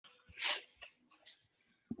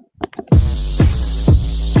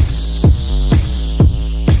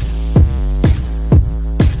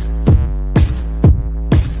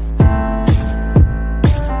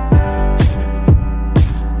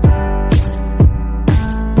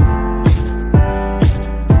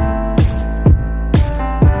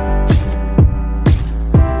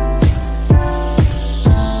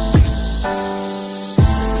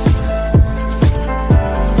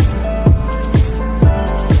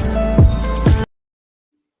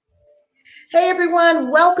Hey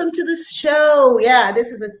everyone, welcome to the show. Yeah,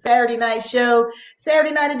 this is a Saturday night show,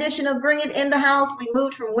 Saturday night edition of Bring It in the House. We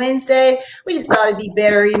moved from Wednesday. We just thought it'd be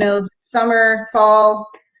better, summer, fall.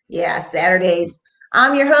 Yeah, Saturdays.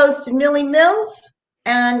 I'm your host, Millie Mills,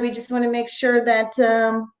 and we just want to make sure that,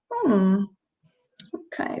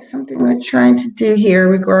 okay, something we're trying to do here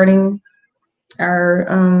regarding our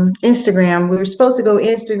Instagram. We were supposed to go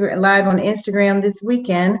Instagram live on Instagram this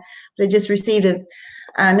weekend, but I just received a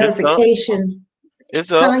It's up. notification. It's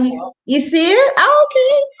Huh? up. You see it? Oh,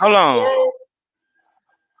 Hold on. okay.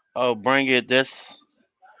 Oh, bring it. That's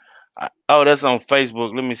on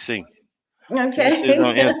Facebook. Let me see. This is Okay.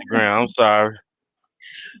 on Instagram. I'm sorry.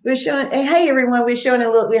 We're showing, hey everyone,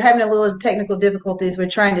 we're having a little technical difficulties. We're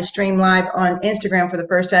trying to stream live on Instagram for the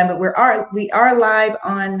first time, but we are live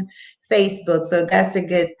on Facebook, so that's a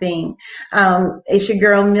good thing. It's your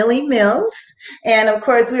girl Millie Mills, and of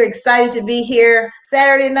course we're excited to be here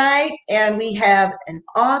Saturday night, and we have an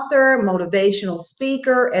author, motivational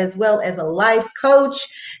speaker, as well as a life coach.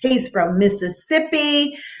 He's from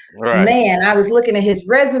Mississippi. Right. Man, I was looking at his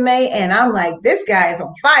resume and I'm like, this guy is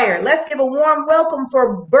on fire. Let's give a warm welcome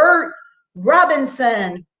for Bert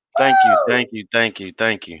Robinson. Thank you. Woo! Thank you. Thank you.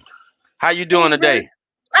 Thank you. How you Hey, doing Bert. today?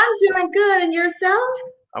 I'm doing good. And yourself?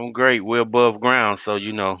 I'm great. We're above ground, so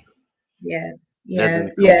Yes, nothing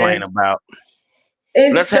yes, to complain yes. about.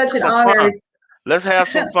 It's Let's have such an some honor. fun. Let's have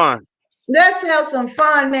some fun. Let's have some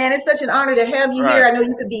fun, man. It's such an honor to have you here. Right. I know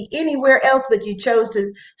you could be anywhere else, but you chose to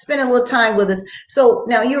spend a little time with us. So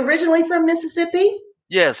now you're originally from Mississippi?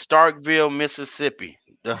 Yes, Starkville, Mississippi,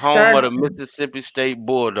 the home of Start. the Mississippi State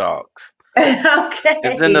Bulldogs.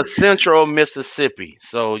 It's in the Okay. central Mississippi,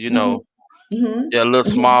 so Hmm. Hmm. yeah, a little Hmm.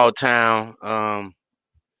 small town.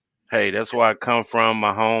 Hey, that's where I come from,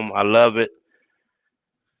 my home. I love it.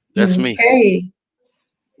 That's me. Okay.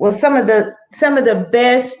 Well, some of the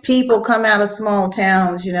best people come out of small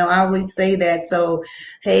towns, I always say that. So,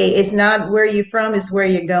 hey, it's not where you're from, it's where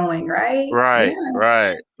you're going, right? Yeah. Right,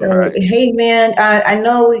 right, So, right. hey, man, I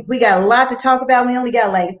know we got a lot to talk about. We only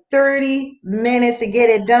got like 30 minutes to get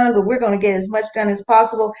it done, but we're going to get as much done as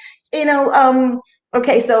possible. You know, um,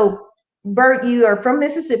 okay, so Bert, you are from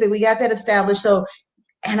Mississippi. We got that established. So,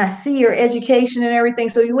 and I see your education and everything.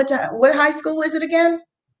 So, you went to what high school is it again?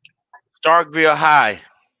 Starkville High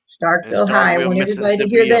in Starkville High. I Starkville, want everybody to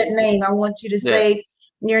hear Mississippi. that name. I want you to Yeah. say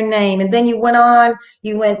your name. And then you went on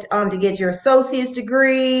to get your associate's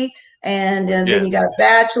degree, and then Yes. you got a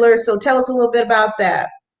bachelor. So tell us a little bit about that.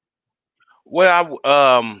 Well,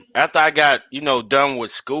 after I got, done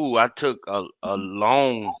with school, I took a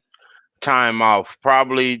long time off,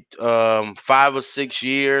 probably 5 or 6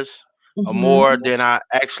 years or more. Mm-hmm. Then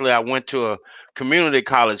I went to a community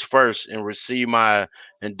college first and received my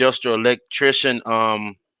industrial electrician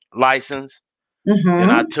license. Then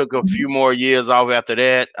I Mm-hmm. took a few more years off after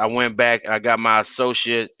that. I went back. I got my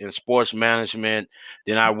associate in sports management.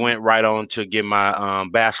 Then I went right on to get my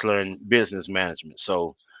bachelor in business management.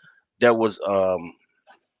 So that was um,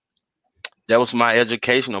 that was my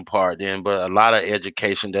educational part then. But a lot of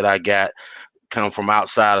education that I got come from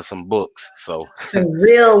outside of some books. So Some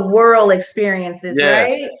real world experiences, yes,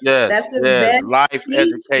 right? yes, That's the yes. best Life teacher.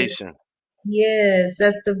 education. Yes,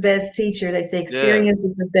 that's the best teacher. They say Yes. experience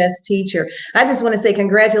is the best teacher. I just want to say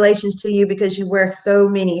congratulations to you because you wear so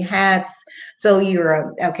many hats. So you're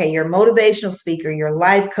a motivational speaker, you're a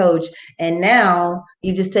life coach, and now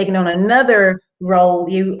you've just taken on another role.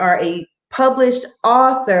 You are a published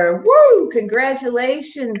author. Woo!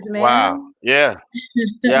 Congratulations, Wow. man. Yeah.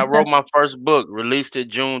 Yeah. I wrote my first book, released it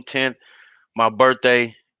June 10th, my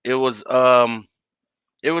birthday. It was um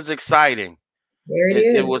it was exciting. There it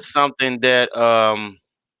It is. was something that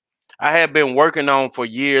I had been working on for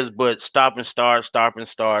years, but stop and start, stop and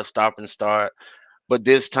start, stop and start. But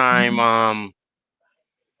this time, I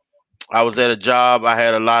was at a job. I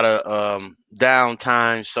had a lot of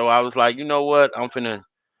downtime, so I was like, you know what? I'm finna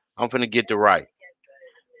get to write.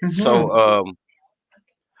 So Mhm.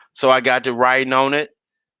 so I got to writing on it,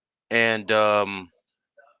 and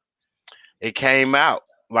it came out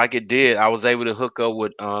like it did. I was able to hook up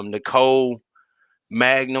with Nicole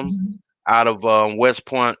Magnum out of West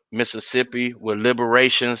Point, Mississippi, with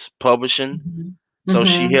Liberations Publishing. Mhm. So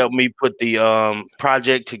she Mhm. helped me put the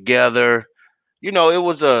project together. It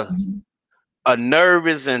was Mhm. a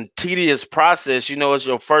nervous and tedious process. It's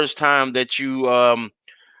your first time that you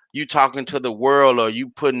talking to the world, or you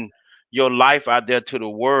putting your life out there to the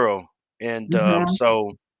world. And Mhm.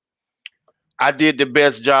 so I did the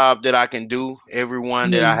best job that I can do.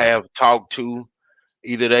 Everyone that Yeah. I have talked to,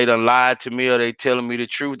 either they done lied to me or they telling me the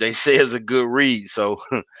truth. They say it's a good read. So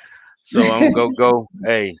so I'm go go.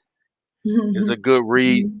 Hey, It's a good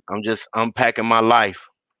read. I'm just unpacking my life.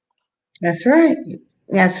 That's right.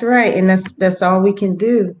 That's right. And that's all we can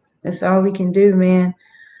do. That's all we can do, man.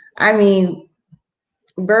 I mean,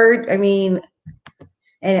 Bird, I mean,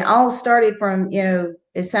 and it all started from,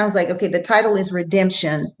 it sounds like, okay, the title is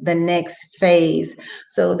Redemption, the next phase.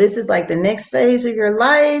 So this is like the next phase of your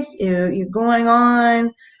life. You're going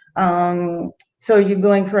on. So you're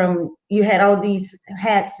going from, you had all these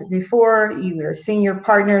hats before. You were a senior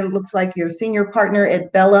partner, looks like you're a senior partner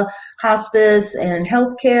at Bella Hospice and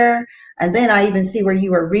Healthcare. And then I even see where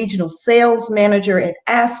you were regional sales manager at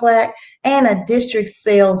Aflac and a district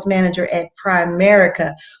sales manager at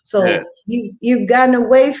Primerica. Yeah. So you've gotten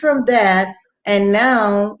away from that, and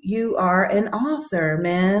now you are an author,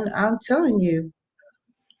 man. I'm telling you.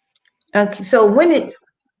 Okay, so when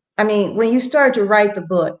you started to write the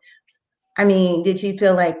book, I mean, did you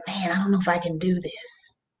feel like, man, I don't know if I can do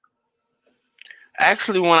this?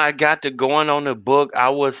 Actually, when I got to going on the book, I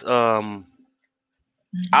was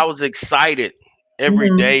excited every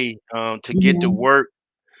Mm-hmm. day to get to Mm-hmm. work.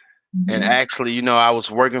 And Mm-hmm. actually, I was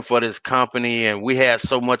working for this company, and we had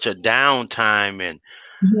so much of downtime,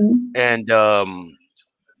 Mm-hmm. and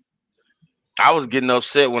I was getting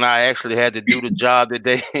upset when I actually had to do the job that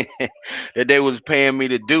they that they was paying me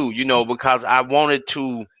to do. Because I wanted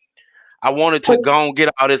to go and get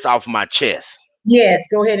all this off my chest. Yes,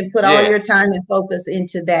 go ahead and put all Yeah, your time and focus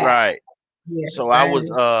into that. right. So Yes, I I was,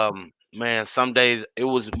 understand. man, some days it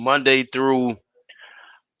was Monday through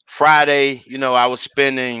Friday. I was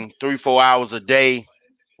spending 3, 4 hours a day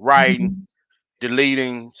writing, Mhm.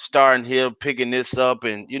 deleting, starting here, picking this up,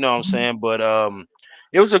 and you know what I'm saying. But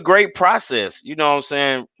it was a great process. You know what I'm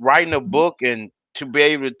saying. Writing a book and to be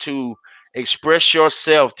able to express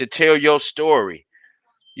yourself, to tell your story.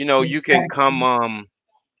 You can come. Exactly.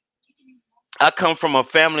 I come from a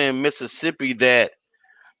family in Mississippi that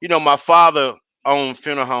my father owned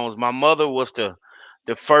funeral homes. My mother was the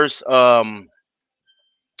first um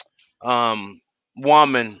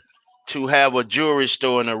woman to have a jewelry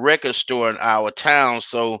store and a record store in our town.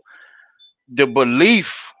 So the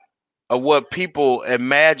belief of what people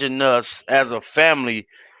imagine us as a family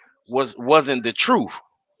wasn't the truth.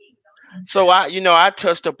 So I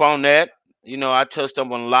touched upon that. I touched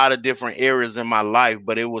up on a lot of different areas in my life,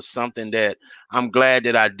 but it was something that I'm glad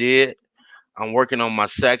that I did. I'm working on my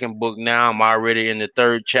second book now. I'm already in the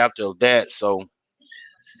third chapter of that. So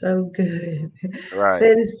So good. right,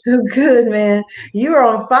 That is so good, man. You are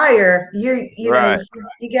on fire. right,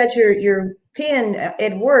 You got your pen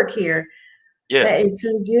at work here. That yes, is so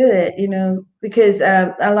good, because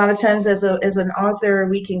a lot of times as an author,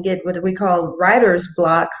 we can get what we call writer's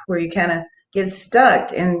block, where you kind of get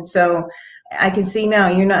stuck. And so I can see now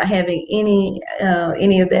you're not having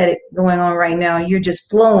any of that going on right now. You're just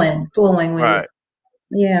flowing with it. right,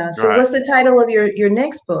 Yeah. So right. what's the title of your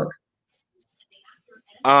next book?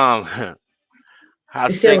 Um, how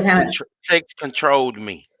It's still kind of sex controlled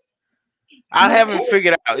me. I haven't okay.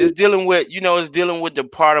 figured out. It's dealing with the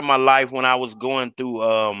part of my life when I was going through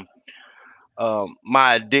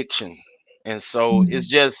my addiction, and so it's Mhm.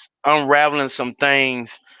 just unraveling some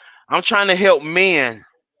things. I'm trying to help men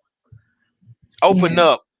open Yes.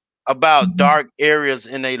 up about Hmm. dark areas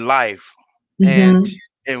in their life, and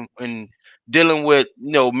Hmm. and dealing with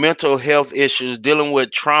mental health issues, dealing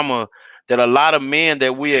with trauma that a lot of men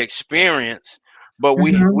that we experience, but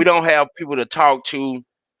we Hmm. don't have people to talk to.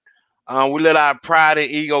 We let our pride and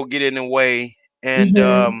ego get in the way, and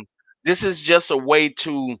Hmm. this is just a way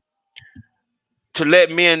to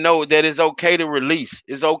let men know that it's okay to release.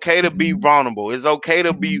 It's okay to be Hmm. vulnerable. It's okay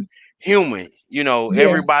to be human.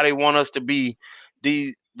 Yes. Everybody want us to be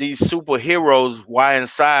these superheroes. Why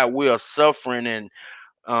inside we are suffering and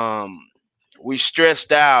um, we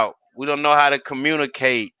stressed out. We don't know how to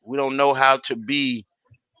communicate. We don't know how to be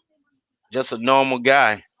just a normal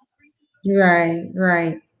guy. Right.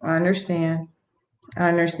 Right. I understand. I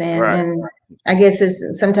understand. Right. And I guess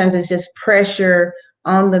sometimes it's just pressure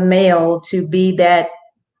on the male to be that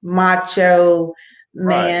macho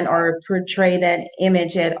Right. man or portray that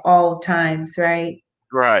image at all times, right?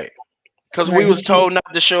 Right. Because we Right. He was can't. told not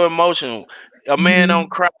to show emotion. A man Mhm. don't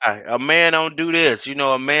cry. A man don't do this.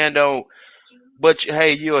 A man don't. But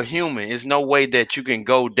hey, you're a human. There's no way that you can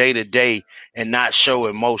go day to day and not show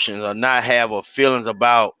emotions or not have a feelings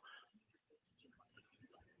about.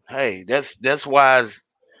 Hey, that's why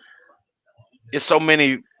it's so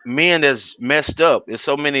many men that's messed up. There's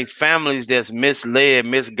so many families that's misled,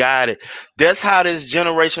 misguided. That's how this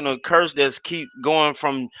generational curse that's keep going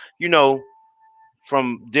you know,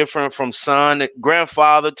 from different from son,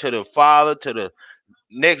 grandfather to the father to the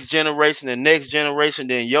next generation, the next generation,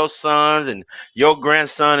 then your sons and your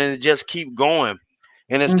grandson, and it just keep going.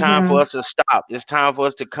 And it's time for Mm-hmm. us to stop. It's time for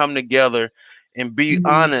us to come together and be Mm-hmm.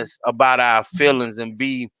 honest about our feelings and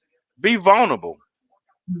be vulnerable.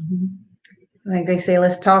 Hmm. Like they say,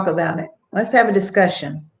 let's talk about it. Let's have a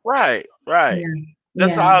discussion. Right, right. Yeah.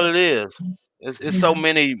 That's Yeah. all it is. It's so Yeah.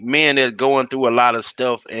 many men that going through a lot of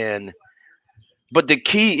stuff, and but the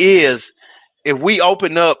key is if we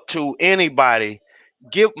open up to anybody,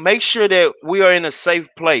 make sure that we are in a safe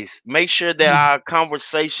place. Make sure that our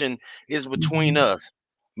conversation is between Mm-hmm. us.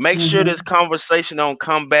 Make sure Mm-hmm. this conversation don't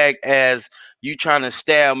come back as you trying to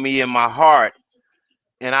stab me in my heart,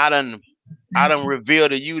 and I done reveal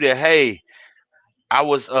to you that, hey, I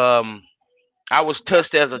was um I was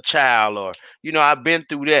touched as a child, or I've been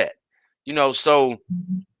through that. So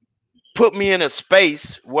put me in a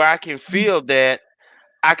space where I can feel that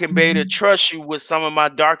I can be able to Mm-hmm. trust you with some of my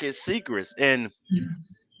darkest secrets. And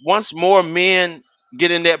Yes. once more men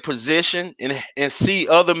get in that position and see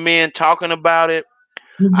other men talking about it,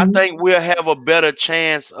 I Mm-hmm. think we'll have a better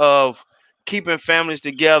chance of keeping families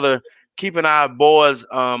together, keeping our boys,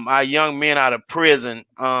 our young men out of prison.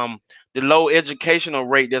 The low educational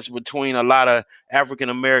rate that's between a lot of African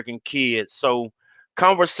American kids. So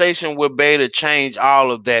conversation will be able to change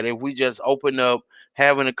all of that if we just open up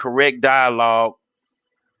having a correct dialogue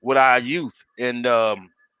with our youth, and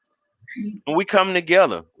we come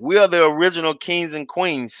together. We are the original kings and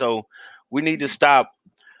queens, so we need to stop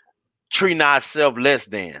treating ourselves less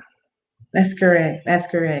than. That's correct. That's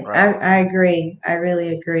correct. Right. I agree. I really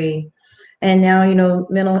agree. And now,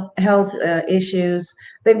 mental health issues,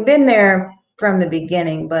 they've been there from the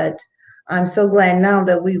beginning, but I'm so glad now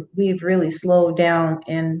that we've really slowed down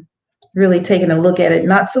and really taken a look at it.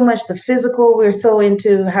 Not so much the physical, we're so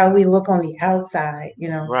into how we look on the outside,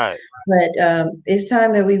 Right. but it's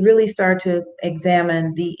time that we really start to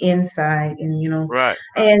examine the inside, Right.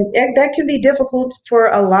 and that can be difficult for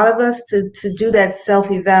a lot of us to do that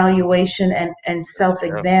self-evaluation and Yeah.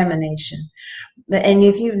 self-examination. And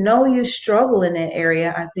if you struggle in that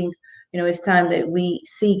area, I think it's time that we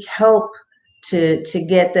seek help to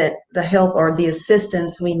get the help or the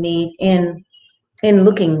assistance we need in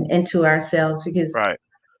looking into ourselves, because Right.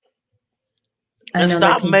 I And know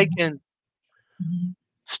that can. Mhm.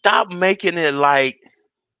 stop making it like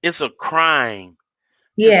it's a crime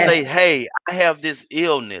to say, Yes. "Hey, I have this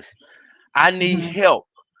illness. I need Mhm. help."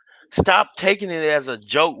 Stop taking it as a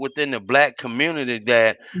joke within the black community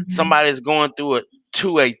that Mhm. somebody's going through it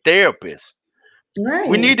to a therapist.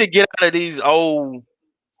 We Right. need to get out of these old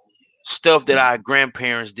stuff that our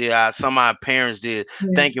grandparents did, some of our parents did,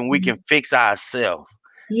 Yeah. thinking we can Mhm. fix ourselves.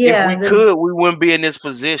 If we Yeah, could, we wouldn't be in this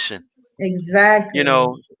position. exactly.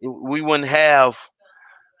 We wouldn't have,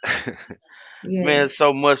 man, Yes,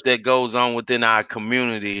 so much that goes on within our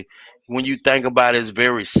community. When you think about it, it's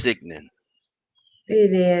very sickening.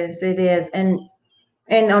 it is. It is. And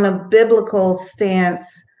on a biblical stance,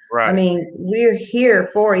 I Right. mean, we're here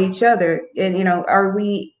for each other. And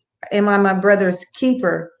am I my brother's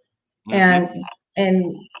keeper? Hmm.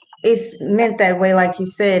 And it's meant that way, like you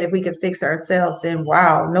said, if we could fix ourselves, then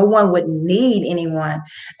wow, no one would need anyone.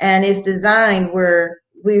 And it's designed where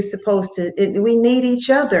we're supposed to we need each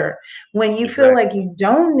other. When you feel Exactly. like you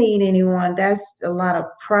don't need anyone, that's a lot of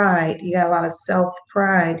pride. You got a lot of self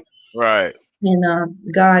pride. Right. And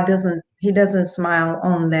God doesn't, He doesn't smile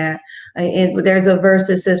on that. There's a verse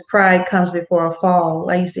that says, "Pride comes before a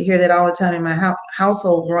fall." I used to hear that all the time in my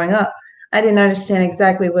household growing up. I didn't understand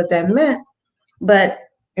exactly what that meant, but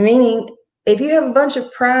meaning, if you have a bunch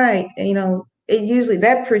of pride, it usually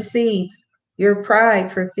that precedes your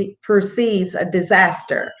pride precedes a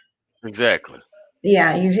disaster. Exactly.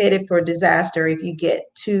 Yeah, you're headed for disaster if you get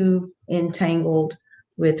too entangled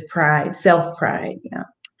with pride, self pride. Yeah.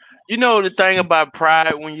 You know the thing about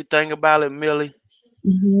pride when you think about it, Millie?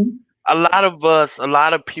 Hmm. A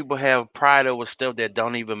lot of people have pride over stuff that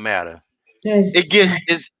don't even matter. It gets Exactly.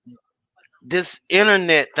 it's this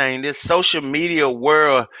internet thing, this social media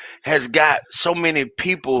world has got so many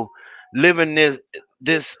people living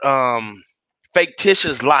this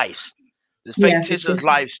fictitious life, this Yeah, fictitious fictitious.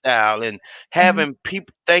 lifestyle, and Mhm. having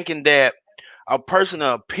people thinking that a person's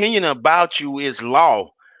opinion about you is law.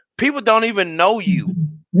 People don't even know you,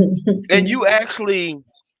 and you actually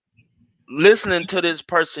listening to this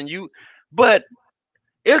person. But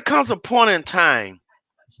it comes a point in time,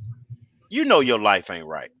 your life ain't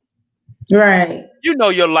right. Right.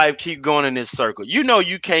 Your life keep going in this circle.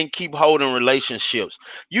 You can't keep holding relationships.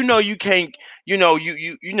 You can't.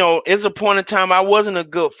 It's a point in time I wasn't a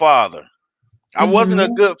good father. I wasn't a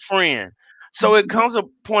Hmm. good friend. So it comes a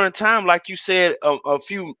point in time, like you said a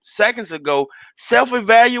few seconds ago,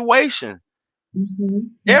 self-evaluation. Mhm.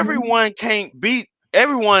 Mhm.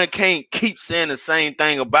 Everyone can't keep saying the same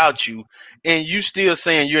thing about you, and you still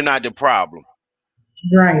saying you're not the problem.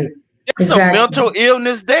 Right. There's some Exactly. mental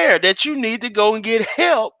illness there that you need to go and get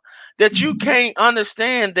help. That you can't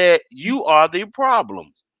understand that you are the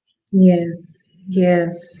problem. Yes.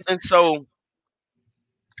 Yes. And so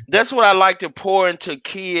that's what I like to pour into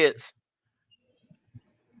kids.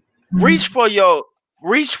 Reach Mhm. for your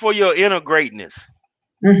reach for your inner greatness.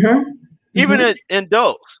 Mhm. Even Mhm. in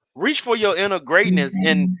adults, reach for your inner greatness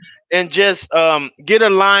and Yes. just get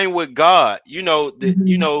aligned with God.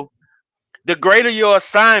 Mhm. The greater your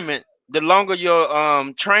assignment, the longer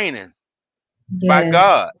your training by Yes.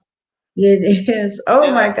 God. It is. Oh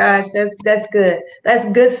Yeah, my gosh, that's good. That's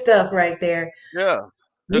good stuff right there. yeah.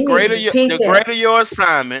 You need to repeat The that. greater your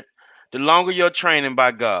assignment, the longer your training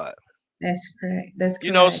by God. That's correct. That's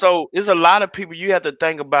correct. So it's a lot of people you have to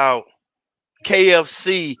think about.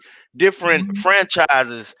 KFC, different Mhm.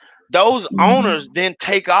 franchises. Those Mhm. owners then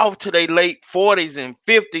take off to their late 40s and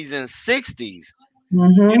 50s and 60s. You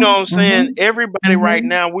know Mhm. what I'm saying? Mhm. Everybody right Mhm.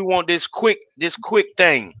 now, we want this quick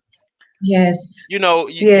thing. Yes. You know,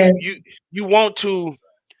 you you you Yes. you want to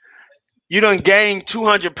you done gain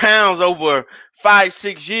 200 pounds over 5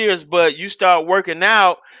 6 years, but you start working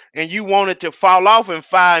out and you want it to fall off in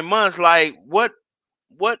 5 months. Like what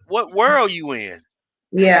world you in?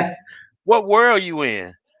 Yeah. What world you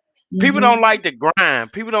in? People don't Mhm. like to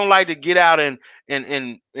grind. People don't like to get out and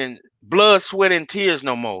blood, sweat, and tears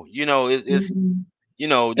no more. Mhm.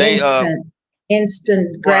 They Instant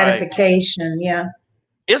right. gratification. Yeah.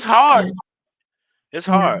 It's Yeah. hard. It's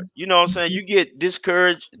Yeah. hard. You know what I'm saying? You get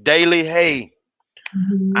discouraged daily. Hey, I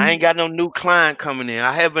Mhm. ain't got no new client coming in.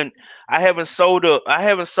 I haven't sold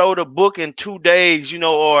a book in 2 days,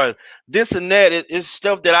 or this and that. It's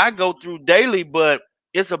stuff that I go through daily, but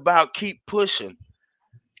it's about keep pushing.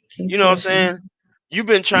 You Keep know what I'm pushing. saying? You've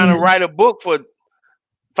been trying to Yeah. write a book for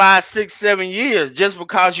 5 6 7 years. Just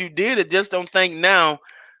because you did it, just don't think now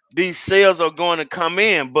these sales are going to come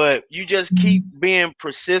in. But you just keep Mhm. being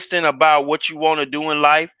persistent about what you want to do in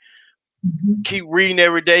life. Mhm. Keep reading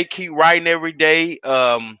every day, keep writing every day.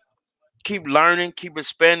 Keep learning, keep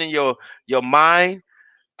expanding your mind.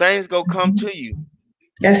 Things gonna come Mhm. to you.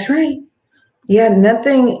 That's right. Yeah,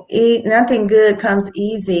 nothing good comes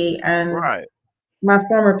easy. And Right. my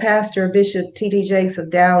former pastor, Bishop T.D. Jakes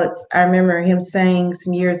of Dallas, I remember him saying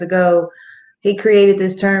some years ago, he created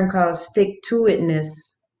this term called stick to itness.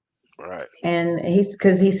 Right. And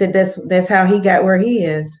because he said that's how he got where he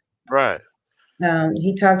is. Right.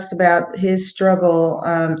 He talks about his struggle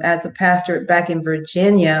as a pastor back in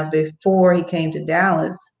Virginia before he came to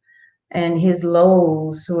Dallas, and his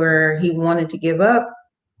lows where he wanted to give up.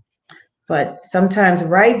 But sometimes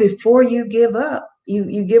right before you give up,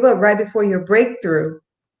 you give up right before your breakthrough.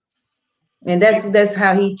 And People that's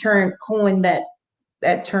how he coined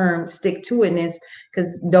that term stick to itness,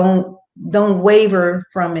 because don't waver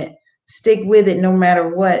from it. Stick with it no matter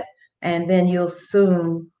what, and then you'll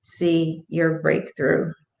soon see your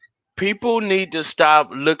breakthrough. people need to stop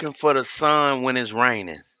looking for the sun when it's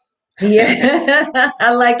raining. Yeah.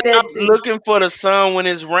 I like Stop that too. looking for the sun when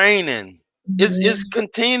it's raining. It's Mhm.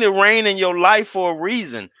 continue to rain in your life for a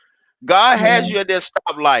reason. God has Yes. you at that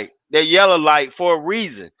stoplight, that yellow light for a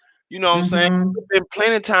reason. You know what I'm saying? Mhm. There's been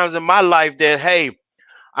plenty of times in my life that hey,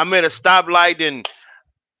 I'm at a stoplight and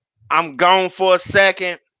I'm gone for a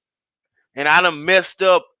second and I done messed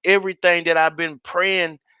up everything that I've been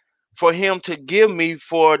praying for him to give me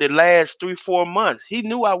for the last 3 4 months. He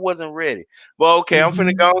knew I wasn't ready. Well, okay, I'm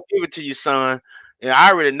finna go Mhm. and give it to you, son. And I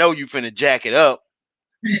already know you finna jack it up.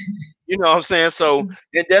 You know what I'm saying? So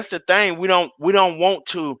and that's the thing. We don't want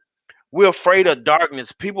to. We're afraid of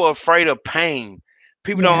darkness. People are afraid of pain.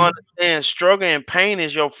 People don't Yeah. understand struggle and pain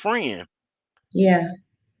is your friend. Yeah.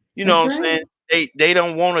 You know That's what I'm right. saying? They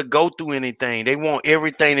don't want to go through anything. They want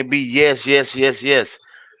everything to be yes, yes, yes, yes.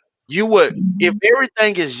 You would if Mhm.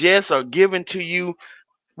 everything is yes or given to you,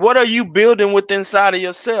 what are you building with inside of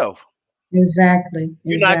yourself? Exactly.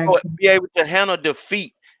 You're not going to Exactly. be able to handle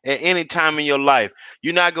defeat at any time in your life.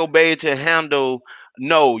 You're not going to be able to handle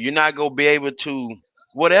no. You're not going to be able to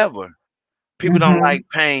whatever. People don't like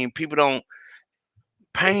Mhm. pain. People don't.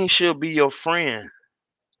 Pain should be your friend.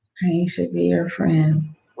 Pain should be your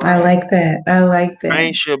friend. I Right. like that. I like that.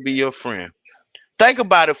 Pain should be your friend. Think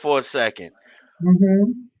about it for a second.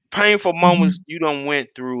 Mhm. Painful moments Mhm. you done went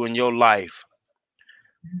through in your life.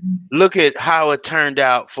 Mhm. Look at how it turned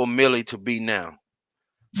out for Millie to be now.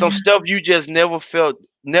 Some Yeah. stuff you just never felt,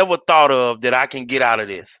 never thought of that I can get out of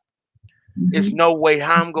this. It's no way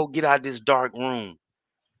how I'm gonna get out of this dark room.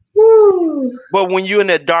 Woo. But when you're in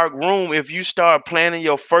that dark room, if you start planning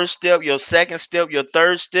your first step, your second step, your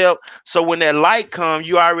third step, so when that light comes,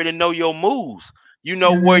 you already know your moves. You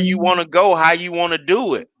know where you want to go, how you want to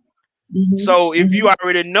do it. So if you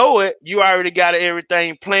already know it, you already got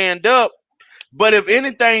everything planned up. But if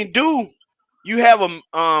anything do, you have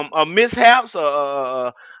a mishaps,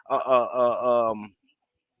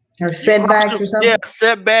 Or you cross setbacks your or yeah something.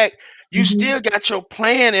 setback, you still got your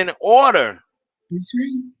plan in order. That's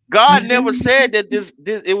right. God That's never right. said that this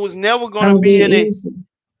it was never going to Gonna be be any. easy.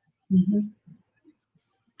 hmm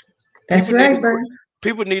That's People need to right, quit. Bert.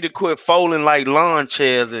 People need to quit folding like lawn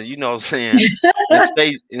chairs, and what I'm saying,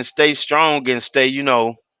 and stay strong and stay,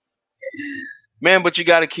 man. But you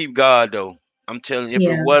got to keep God though. I'm telling you, if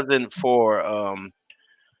it Yeah. wasn't for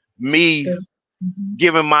me Mhm.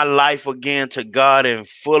 giving my life again to God and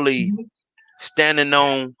fully Mhm. standing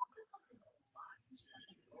on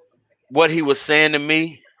what He was saying to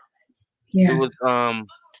me, it Yeah. was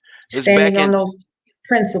it's Standing back on in those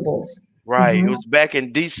principles. right. It Hmm was back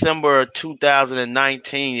in December of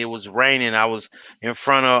 2019. It was raining. I was in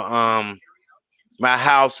front of my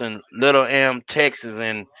house in Little M, Texas,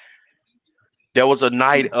 and there was a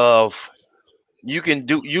night of you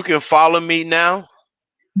can follow me now,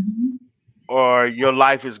 hmm or your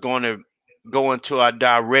life is going to go into a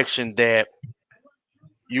direction that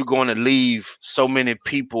you're going to leave so many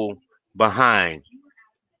people behind.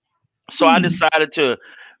 So I decided to,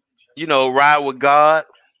 ride with God.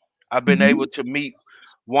 I've been able hmm to meet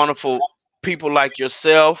wonderful people like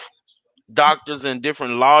yourself, doctors and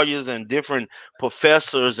different lawyers and different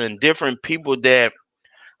professors and different people that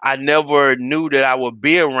I never knew that I would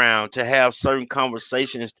be around to have certain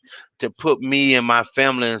conversations to put me and my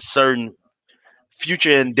family in certain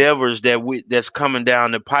future endeavors that's coming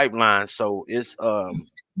down the pipeline. So it's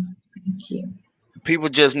Thank you. people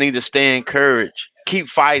just need to stay encouraged, keep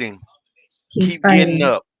fighting, Keep keep getting fighting.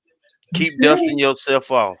 up, That's keep right. dusting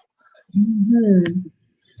yourself off. hmm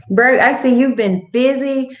Bert, I see you've been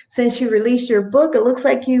busy since you released your book. It looks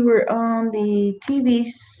like you were on the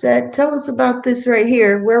TV set. Tell us about this right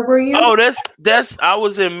here. Where were you? Oh, that's I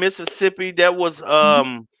was in Mississippi. That was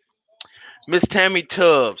Miss Tammy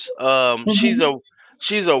Tubbs.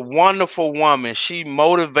 She's a wonderful woman. She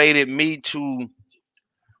motivated me to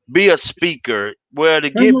be a speaker. Well, to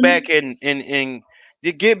get hmm back in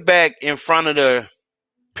to get back in front of the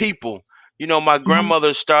people. My hmm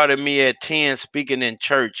grandmother started me at 10 speaking in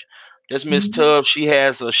church. That's Miss hmm Tubbs. She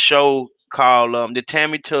has a show called the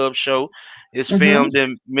Tammy Tubbs Show. It's hmm filmed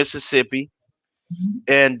in Mississippi,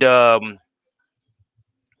 and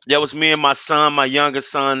that was me and my son, my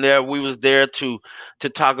youngest son. There, we was there to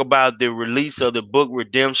talk about the release of the book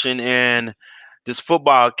Redemption and this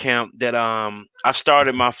football camp that I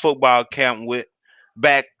started my football camp with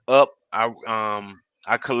back up.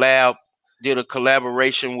 I did a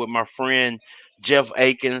collaboration with my friend Jeff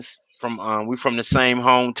Akins from we from the same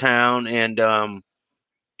hometown, and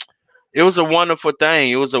it was a wonderful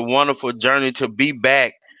thing. It was a wonderful journey to be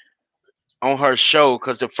back on her show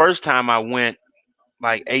because the first time I went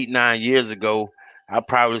like 8 9 years ago, I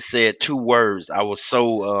probably said two words. I was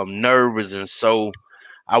so nervous and so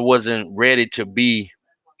I wasn't ready to be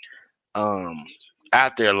um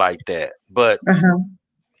out there like that. But Uh-huh.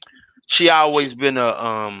 she always been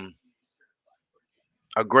a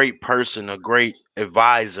great person, a great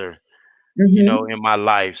advisor, hmm in my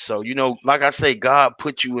life. So, like I say, God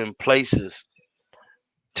put you in places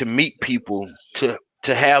to meet people, to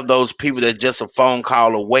have those people that just a phone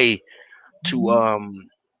call away to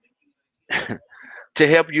to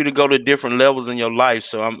help you to go to different levels in your life.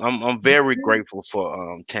 So I'm very grateful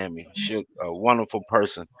for Tammy. She's a wonderful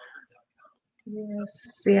person.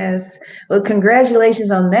 Yes, yes. Well,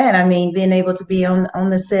 congratulations on that. I mean, being able to be on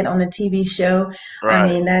the set on the TV show. I Right,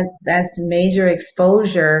 mean, that's major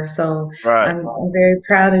exposure. So right. I'm very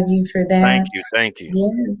proud of you for Thank that. you, thank you.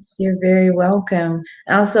 Yes, you're very welcome.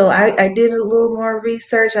 Also, I did a little more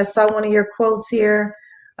research. I saw one of your quotes here.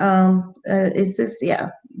 Is this, yeah,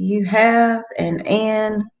 you have an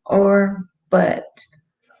and or but.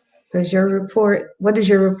 What does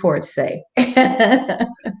your report say?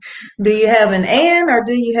 Do you have an and or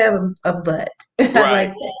do you have a but? I Right. like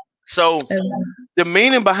that. So I like the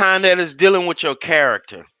meaning behind that is dealing with your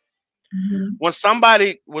character. Mhm, When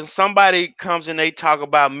somebody comes and they talk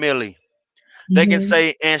about Millie, they can mhm.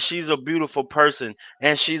 say, and she's a beautiful person,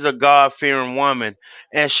 and she's a God fearing woman,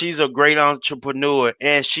 and she's a great entrepreneur,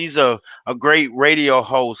 and she's a great radio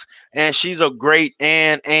host, and she's a great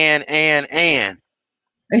and.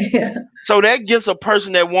 Yeah. So that gets a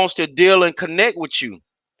person that wants to deal and connect with you.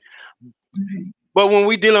 But when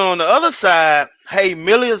we dealing on the other side, hey,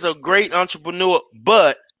 Millie is a great entrepreneur,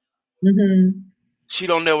 but Mm-hmm. she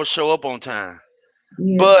don't never show up on time.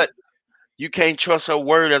 Yeah. But you can't trust her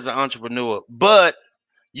word as an entrepreneur. But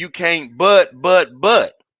you can't. But.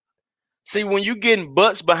 See, when you getting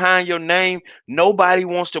butts behind your name, nobody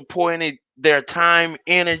wants to pour any their time,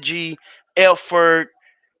 energy, effort.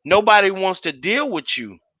 Nobody wants to deal with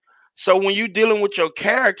you. So when you're dealing with your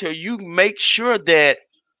character, you make sure that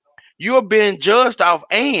you're being judged off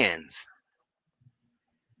ands.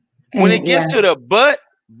 When it And gets yeah, to the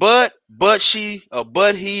but she, or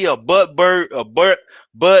but he, or but Bert, or but,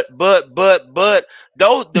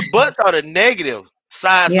 those the buts are the negative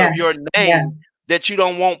sides yeah, of your yeah, name that you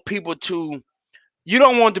don't want people to, you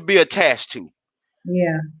don't want to be attached to.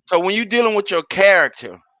 yeah. So when you're dealing with your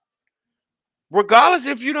character, regardless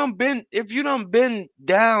if you done been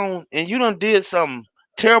down and you done did some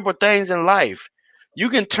terrible things in life, you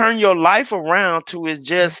can turn your life around to it's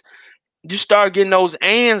just you start getting those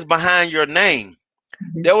ands behind your name.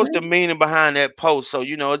 That That's was the right. meaning behind that post. So,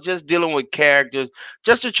 it's just dealing with characters,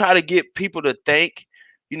 just to try to get people to think,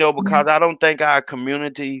 Yeah, because I don't think our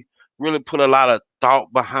community really put a lot of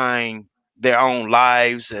thought behind their own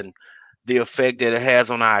lives and the effect that it has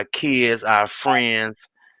on our kids, our friends,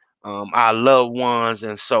 our loved ones.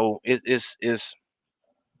 And so it's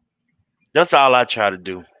that's all I try to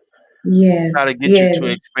do. Try to yes, get you to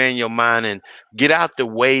yes. expand your mind and get out the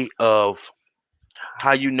way of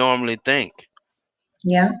how you normally think.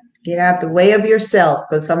 Yeah. Get out the way of yourself,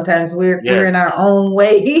 because sometimes we're Yes. in our own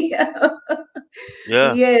way.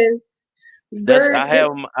 Yeah. Yes. That's Bert, this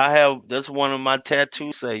I have that's one of my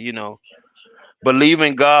tattoos say, believe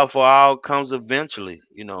in God for all comes eventually.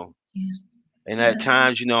 yeah, And at yeah.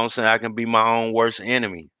 times, what I'm saying, I can be my own worst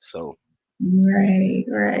enemy. So Right,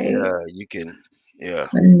 right. yeah, you can, yeah.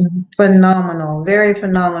 Phenomenal, very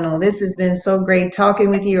phenomenal. This has been so great talking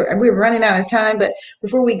with you. We're running out of time, but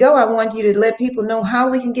before we go, I want you to let people know how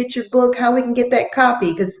we can get your book, how we can get that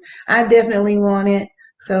copy, because I definitely want it.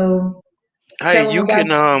 So Hey, tell them you about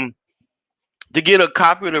can to get a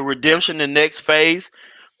copy of the Redemption the Next Phase,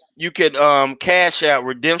 you could cash out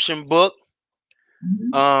Redemption Book. you.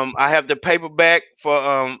 I have the paperback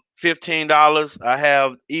for $15. I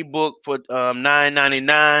have ebook for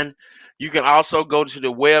 $9.99. You can also go to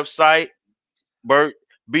the website Bert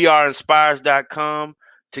brinspires.com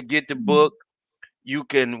to get the book. You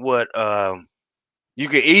can you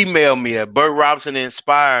can email me at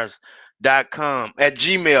bertrobinsoninspires.com at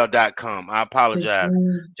gmail.com. I apologize,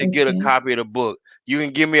 to get a Okay. copy of the book. You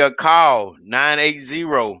can give me a call 980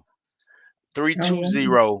 All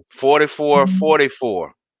 320 44 right.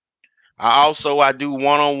 44. I do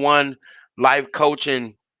one-on-one life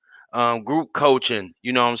coaching, group coaching.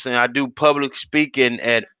 You know what I'm saying? I do public speaking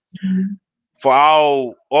at Mhm. for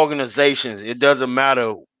all organizations. It doesn't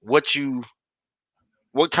matter what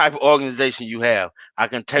type of organization you have. I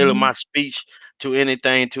can tailor my Mhm. speech to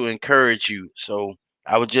anything to encourage you. So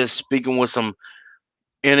I was just speaking with some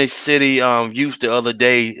inner city youth the other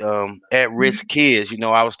day, at risk kids.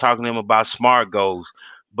 I was talking to them about SMART goals,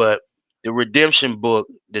 but the redemption book,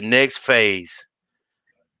 the next phase,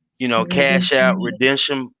 The cash out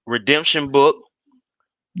redemption. redemption book.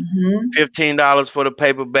 Mm-hmm. $15 for the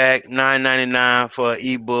paperback, $9.99 for an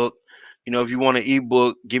ebook. If you want an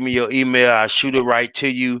ebook, give me your email. I'll shoot it right to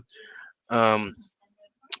you. Um,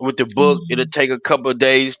 with the book, it'll take a couple of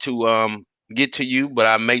days to get to you, but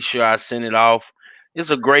I make sure I send it off.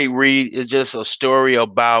 It's a great read. It's just a story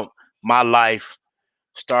about my life,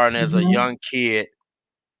 starting as a Mm-hmm. young kid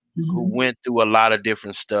who Mm-hmm. went through a lot of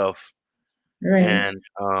different stuff Right. and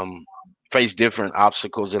faced different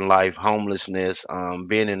obstacles in life, homelessness,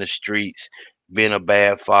 being in the streets, being a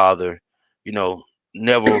bad father, you know,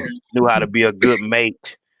 never knew how to be a good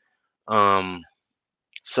mate. Um,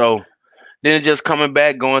 so then it's just coming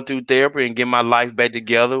back, going through therapy and getting my life back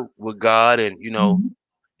together with God and, Mhm.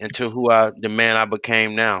 into the man I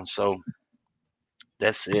became now. So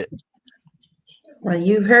that's it. Well,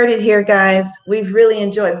 you heard it here, guys. We've really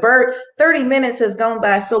enjoyed. Bert, 30 minutes has gone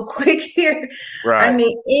by so quick here. I Right.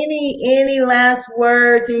 mean, any last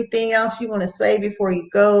words, anything else you want to say before you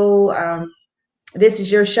go? This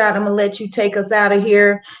is your shot. I'm gonna let you take us out of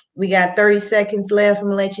here. We got 30 seconds left. I'm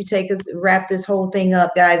gonna let you take us wrap this whole thing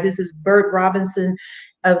up, guys. This is Bert Robinson.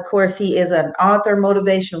 Of course, he is an author,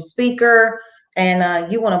 motivational speaker,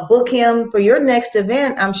 and you want to book him for your next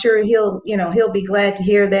event. I'm sure he'll be glad to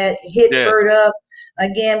hear that. Hit Yeah. Bert up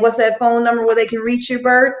again. What's that phone number where they can reach you,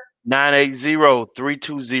 Bert?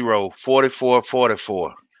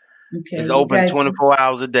 980-320-4444. Okay, It's you open guys. 24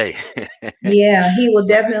 hours a day. Yeah, he will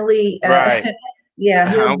definitely. Right. Yeah,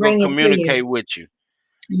 he'll I'm gonna bring it to you. communicate with you.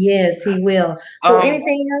 Yes, he will. So Um,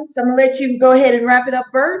 anything else? I'm gonna let you go ahead and wrap it up,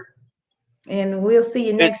 Bert, and we'll see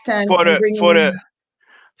you it next time for and the bring for the in.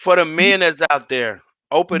 for the men that's out there,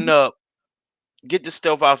 open Mhm. up, get the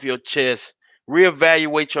stuff off your chest,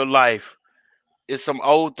 reevaluate your life. It's some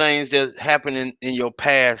old things that happened in your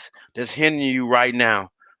past that's hindering you right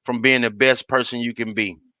now from being the best person you can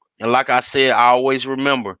be. And like I said, I always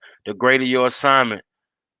remember the greater your assignment,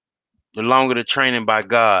 the longer the training by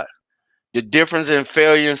God. The difference in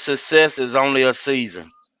failure and success is only a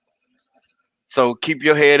season. So keep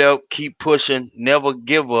your head up, keep pushing, never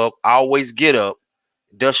give up, always get up,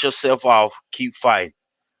 dust yourself off, keep fighting.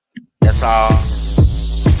 That's all I